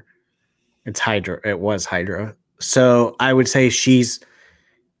anymore. It's Hydra. It was Hydra. So I would say she's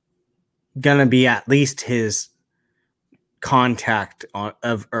gonna be at least his contact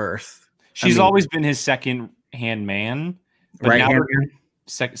of Earth. She's always been his second-hand man, but Right now hand man,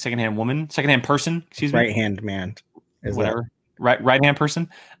 second-hand woman, second-hand person. Excuse me. right hand man, Whatever. Right-hand person.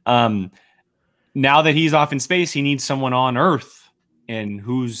 Now that he's off in space, he needs someone on Earth, and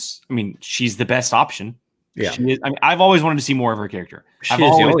she's the best option. Yeah. She is, I've always wanted to see more of her character. She's the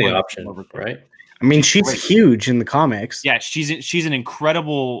only option, right? I mean, she's huge in the comics. Yeah, she's an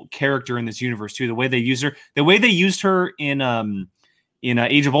incredible character in this universe too. The way they use her, the way they used her in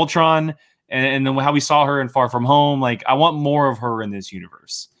Age of Ultron, and then how we saw her in Far From Home. Like, I want more of her in this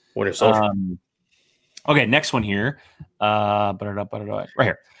universe. Winter Soldier. Okay, next one here. Right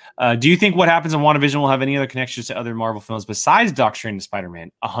here. Do you think what happens in WandaVision will have any other connections to other Marvel films besides Doctor Strange and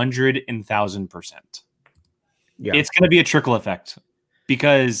Spider-Man? 100,000%. Yeah. It's going to be a trickle effect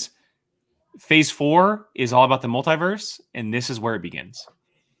because Phase 4 is all about the multiverse, and this is where it begins.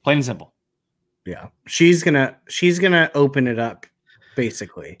 Plain and simple. Yeah. She's gonna open it up,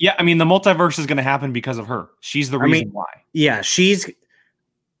 basically. Yeah, I mean, the multiverse is going to happen because of her. She's the reason why. Yeah,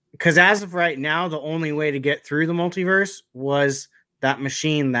 because as of right now, the only way to get through the multiverse was that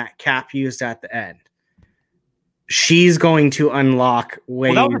machine that Cap used at the end. She's going to unlock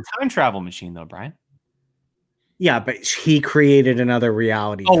ways. Well, that was a time travel machine, though, Brian. Yeah, but he created another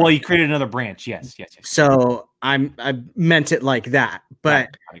reality. Oh, well, he created another branch. Yes. So I meant it like that.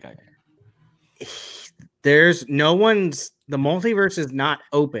 But there's no one's, the multiverse is not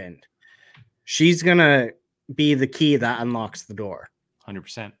opened. She's going to be the key that unlocks the door.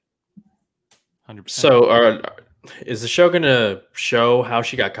 100%. So is the show going to show how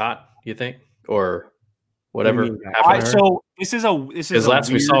she got caught, you think? Or whatever happened to her? So this is because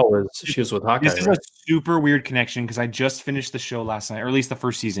last we saw was she was with Hawkeye. This is a super weird connection because I just finished the show last night, or at least the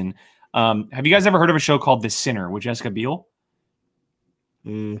first season. Have you guys ever heard of a show called The Sinner with Jessica Biel?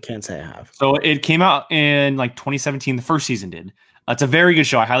 Can't say I have. So it came out in like 2017. The first season did. It's a very good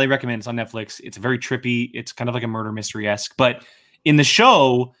show. I highly recommend it. It's on Netflix. It's very trippy. It's kind of like a murder mystery-esque. But in the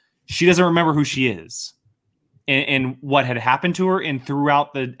show, she doesn't remember who she is and what had happened to her. And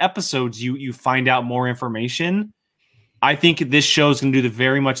throughout the episodes, you find out more information. I think this show is going to do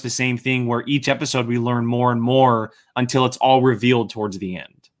very much the same thing where each episode we learn more and more until it's all revealed towards the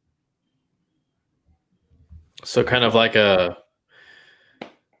end. So kind of like a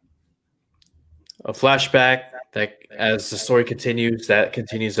flashback that as the story continues, that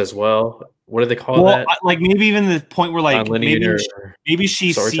continues as well. What do they call that? Like maybe even the point where like maybe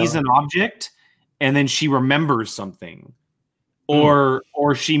she sees an object and then she remembers something, or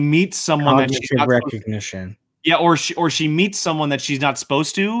she meets someone that she's not recognition. Yeah, or she meets someone that she's not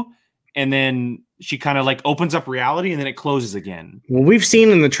supposed to, and then she kind of like opens up reality and then it closes again. Well, we've seen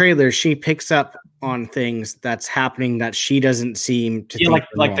in the trailer she picks up on things that's happening that she doesn't seem to. Yeah,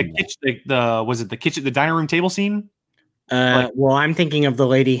 like the kitchen, the dining room table scene. Well, I'm thinking of the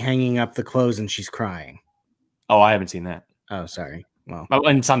lady hanging up the clothes and she's crying. Oh, I haven't seen that. Oh, sorry. Well,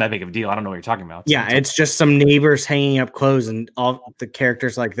 and it's not that big of a deal. I don't know what you're talking about. Yeah, it's just some neighbors hanging up clothes and all the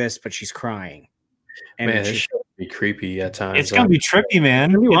characters like this, but she's crying. And man, this should be creepy at times. It's gonna be trippy,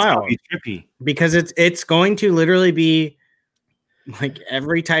 man. It's gonna be trippy because it's going to literally be like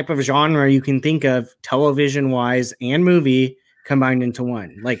every type of genre you can think of, television wise and movie combined into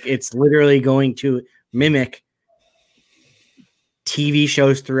one. Like it's literally going to mimic TV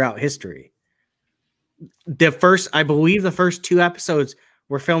shows throughout history. I believe the first 2 episodes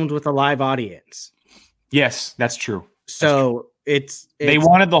were filmed with a live audience. Yes, that's true. So it's they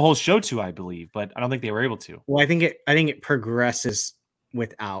wanted the whole show to, I believe, but I don't think they were able to. Well, I think it progresses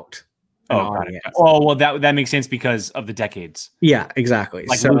without an audience. Oh, well, that makes sense because of the decades. Yeah, exactly.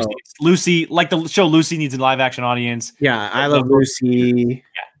 Like so, Lucy, like the show Lucy needs a live action audience. Yeah, I Love Lucy.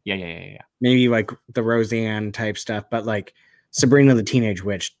 Yeah. Maybe like the Roseanne type stuff, but like Sabrina the Teenage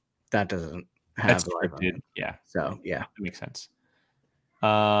Witch, that doesn't have. That's scripted. Yeah. So yeah, that makes sense.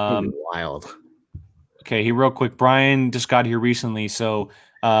 Wild. Okay, real quick. Brian just got here recently, so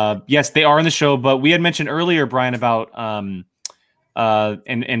yes, they are in the show. But we had mentioned earlier, Brian, about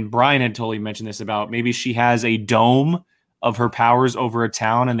and Brian had totally mentioned this about maybe she has a dome of her powers over a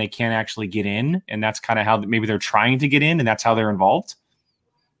town, and they can't actually get in, and that's kind of how maybe they're trying to get in, and that's how they're involved.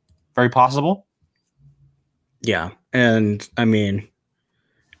 Very possible. Yeah, and I mean,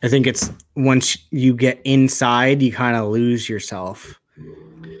 I think it's once you get inside, you kind of lose yourself.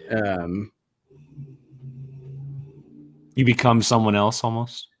 You become someone else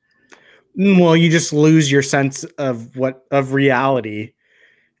almost. Well, you just lose your sense of reality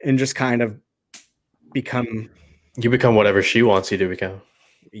and just kind of become. You become whatever she wants you to become.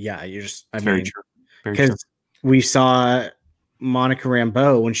 Yeah, you just. Very true. Because we saw Monica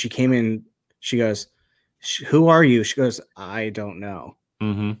Rambeau, when she came in, she goes, "Who are you?" She goes, "I don't know."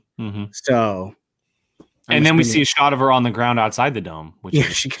 Mm-hmm. Mm-hmm. So, and then we see a shot of her on the ground outside the dome, which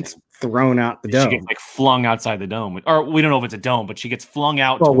she gets thrown out the dome. She gets like flung outside the dome, or we don't know if it's a dome, but she gets flung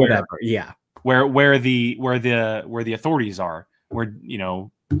out to whatever. Yeah, where the authorities are, where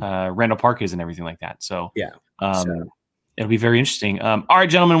Randall Park is, and everything like that. So yeah, it'll be very interesting. All right,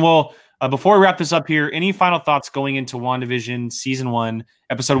 gentlemen. Well, before we wrap this up here, any final thoughts going into WandaVision season 1,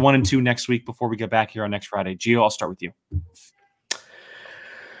 episode 1 and 2 next week before we get back here on next Friday? Gio, I'll start with you.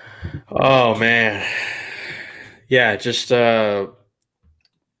 Oh man, yeah, just like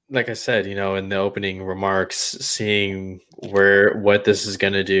I said, in the opening remarks, seeing what this is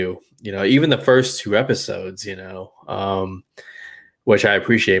going to do, even the first 2 episodes, which I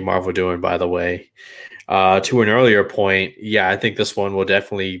appreciate Marvel doing, by the way. To an earlier point, yeah, I think this one will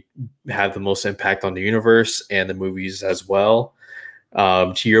definitely have the most impact on the universe and the movies as well.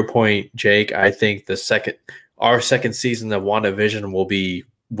 To your point, Jake, I think our second season of WandaVision will be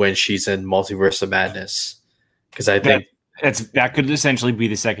when she's in Multiverse of Madness, because I think that could essentially be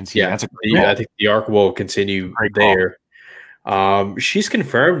the second season. Yeah, I think the arc will continue there. She's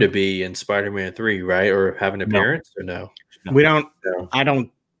confirmed to be in Spider-Man 3, right? Or have an appearance, or no? We don't. No. I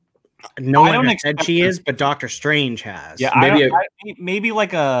don't. No one has said she is, but Doctor Strange has. Yeah, maybe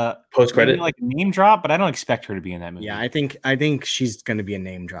like a post-credit, like a name drop, but I don't expect her to be in that movie. Yeah, I think she's going to be a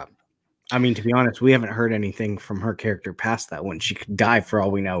name drop. I mean, to be honest, we haven't heard anything from her character past that one. She could die for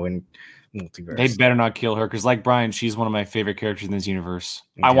all we know in Multiverse. They better not kill her, because like Brian, she's one of my favorite characters in this universe.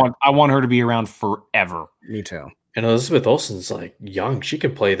 I want her to be around forever. Me too. And Elizabeth Olsen's like young. She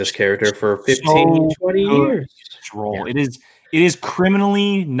could play this character for 15, 20 years. Role. Yeah. It is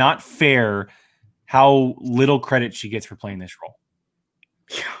criminally not fair how little credit she gets for playing this role.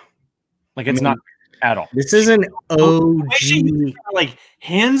 Yeah. Like, it's not at all. This is an OG. Like,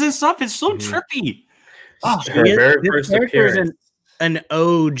 hands and stuff. It's so trippy. Oh, her very first appearance. Is an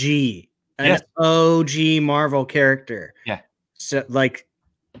OG. OG Marvel character. Yeah. So, like,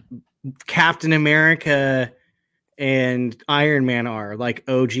 Captain America and Iron Man are like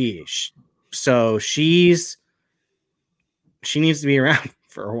OG. So she needs to be around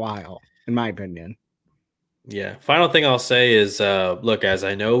for a while, in my opinion. Yeah. Final thing I'll say is, look, guys,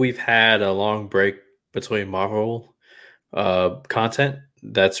 I know we've had a long break between Marvel content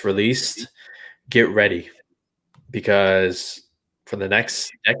that's released. Get ready, because for the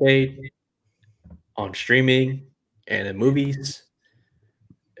next decade on streaming and in movies,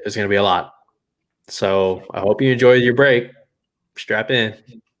 it's going to be a lot. So I hope you enjoyed your break. Strap in,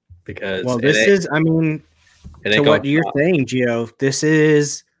 because to what you're saying, Gio, this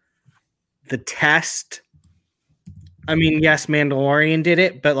is the test. I mean, yes, Mandalorian did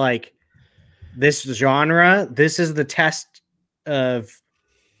it, but like this genre, this is the test of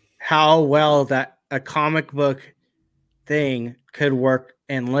how well that a comic book thing could work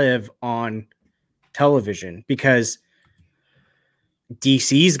and live on television, because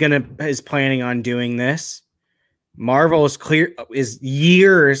DC is planning on doing this. Marvel is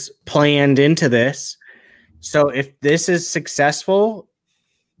years planned into this. So if this is successful,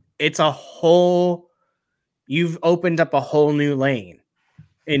 you've opened up a whole new lane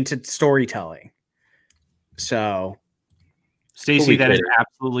into storytelling. So, Stacey, that is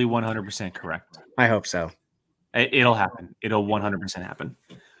absolutely 100% correct. I hope so. It'll happen. It'll 100% happen.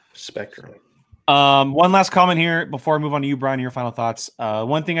 Spectrum. One last comment here before I move on to you, Brian, your final thoughts.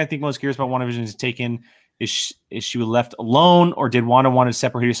 One thing I think most curious about WandaVision is is she left alone, or did Wanda want to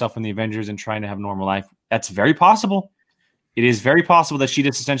separate herself from the Avengers and trying to have a normal life? That's very possible. It is very possible that she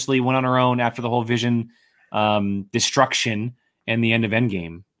just essentially went on her own after the whole Vision destruction and the end of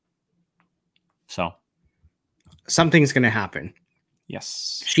Endgame. So something's going to happen.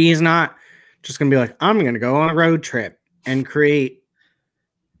 Yes. She is not just going to be like, I'm going to go on a road trip and create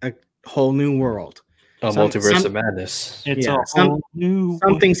a whole new world. Multiverse of Madness.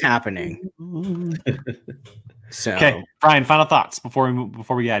 Something's happening. So okay, Brian, final thoughts before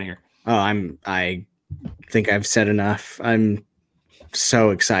we get out of here. I think I've said enough. I'm so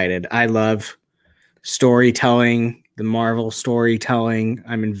excited. I love storytelling, the Marvel storytelling.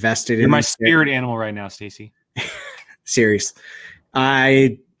 I'm invested in my spirit animal right now, Stacey. Serious.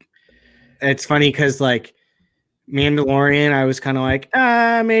 It's funny because like Mandalorian, I was kind of like,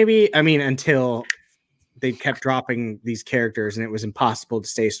 maybe. I mean, until they kept dropping these characters and it was impossible to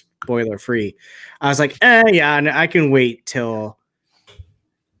stay spoiler free. I was like, yeah, I can wait till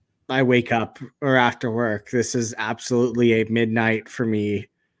I wake up or after work. This is absolutely a midnight for me.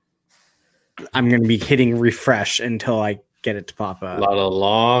 I'm going to be hitting refresh until I get it to pop up. A lot of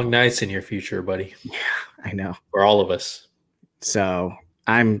long nights in your future, buddy. Yeah, I know. For all of us. So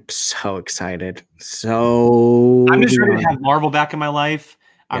I'm so excited. So I'm just ready to have Marvel back in my life.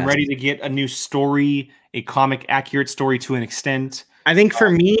 I'm Yes. ready to get a new story, a comic accurate story to an extent. I think for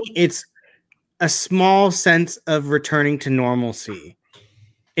me, it's a small sense of returning to normalcy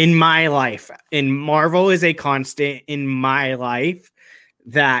in my life. And Marvel is a constant in my life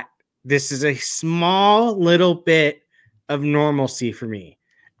that this is a small little bit of normalcy for me.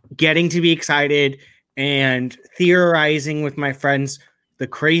 Getting to be excited and theorizing with my friends the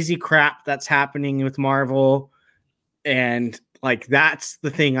crazy crap that's happening with Marvel. And like, that's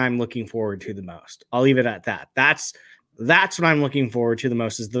the thing I'm looking forward to the most. I'll leave it at that. That's what I'm looking forward to the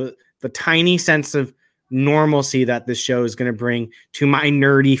most, is the tiny sense of normalcy that this show is going to bring to my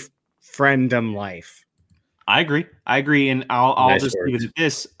nerdy friendom life. I agree. And I'll Nice just leave it words. at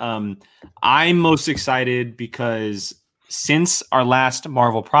this. I'm most excited because since our last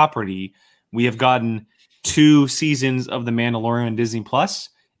Marvel property, we have gotten 2 seasons of The Mandalorian on Disney Plus,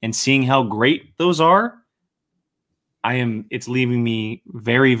 and seeing how great those are, it's leaving me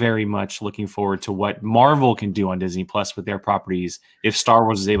very, very much looking forward to what Marvel can do on Disney Plus with their properties if Star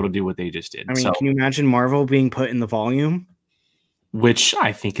Wars is able to do what they just did. I mean, can you imagine Marvel being put in the volume? Which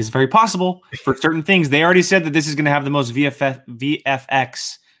I think is very possible for certain things. They already said that this is going to have the most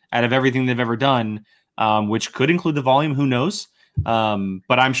VFX out of everything they've ever done, which could include the volume. Who knows?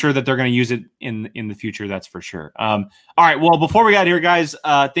 But I'm sure that they're going to use it in the future. That's for sure. All right. Well, before we got here, guys,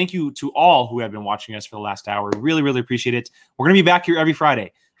 thank you to all who have been watching us for the last hour. Really, really appreciate it. We're going to be back here every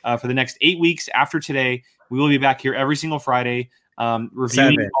Friday for the next 8 weeks after today. We will be back here every single Friday.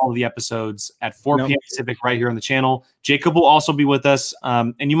 Reviewing 7. all of the episodes at 4 p.m. Pacific right here on the channel. Jacob will also be with us.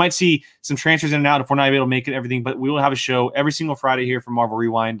 And you might see some transfers in and out if we're not able to make it everything, but we will have a show every single Friday here for Marvel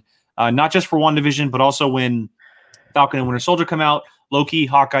Rewind, not just for WandaVision, but also when Falcon and Winter Soldier come out, Loki,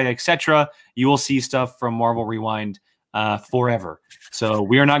 Hawkeye, etc. You will see stuff from Marvel Rewind forever. So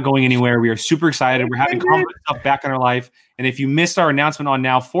we are not going anywhere. We are super excited. We're having comic stuff back in our life. And if you missed our announcement on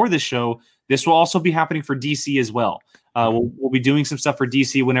now for this show, this will also be happening for DC as well. We'll be doing some stuff for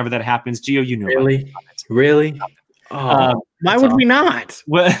DC whenever that happens. Gio, you know. Really? Oh, why would we not?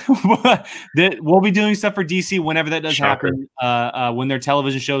 We'll be doing stuff for DC whenever that does happen. When their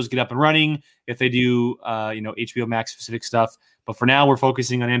television shows get up and running, if they do, HBO Max specific stuff. But for now, we're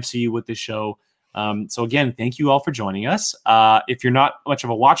focusing on MCU with this show. So again, thank you all for joining us. If you're not much of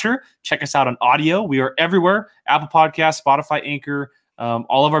a watcher, check us out on audio. We are everywhere: Apple Podcasts, Spotify, Anchor.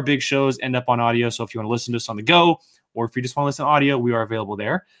 All of our big shows end up on audio. So if you want to listen to us on the go, or if you just want to listen to audio, we are available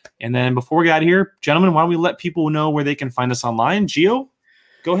there. And then before we get out of here, gentlemen, why don't we let people know where they can find us online? Gio,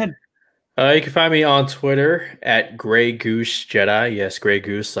 go ahead. You can find me on Twitter at Grey Goose Jedi. Yes, Grey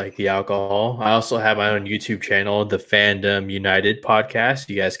Goose, like the alcohol. I also have my own YouTube channel, the Fandom United podcast.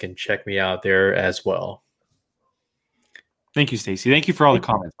 You guys can check me out there as well. Thank you, Stacey. Thank you for all the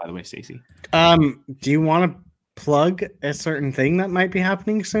comments, by the way, Stacey. Do you want to plug a certain thing that might be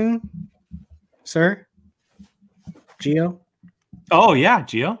happening soon, sir? Gio? Oh, yeah,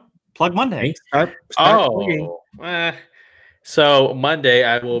 Gio. Plug Monday. So Monday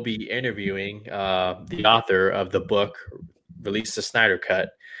I will be interviewing the author of the book, Release the Snyder Cut.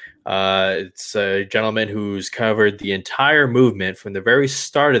 It's a gentleman who's covered the entire movement from the very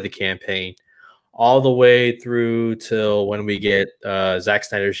start of the campaign all the way through till when we get Zack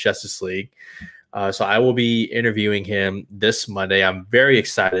Snyder's Justice League. So I will be interviewing him this Monday. I'm very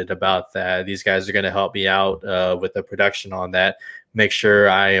excited about that. These guys are going to help me out with the production on that, make sure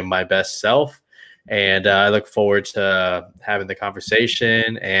I am my best self. And I look forward to having the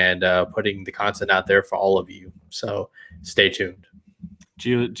conversation and putting the content out there for all of you. So stay tuned.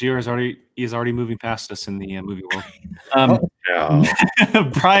 Gio is already moving past us in the movie world.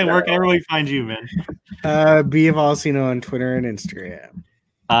 Brian, where can everybody find you, man? B of Alcino on Twitter and Instagram.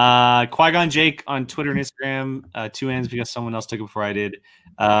 Qui-Gon Jake on Twitter and Instagram, 2 N's because someone else took it before I did.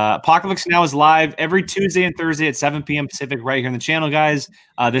 Apocalypse Now is live every Tuesday and Thursday at 7 p.m. Pacific right here on the channel, guys.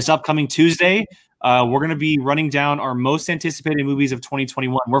 This upcoming Tuesday, we're going to be running down our most anticipated movies of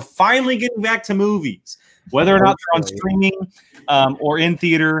 2021. We're finally getting back to movies, whether or not they're on streaming or in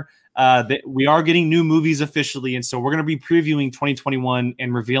theater. We are getting new movies officially, and so we're going to be previewing 2021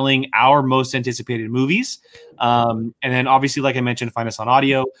 and revealing our most anticipated movies. And then obviously, like I mentioned, find us on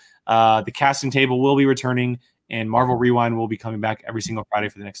audio. The casting table will be returning, and Marvel Rewind will be coming back every single Friday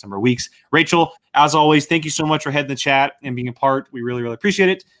for the next number of weeks. Rachel, as always, thank you so much for heading the chat and being a part. We really, really appreciate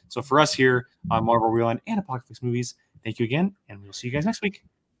it. So for us here on Marvel Rewind and Apocalypse Movies, thank you again, and we'll see you guys next week.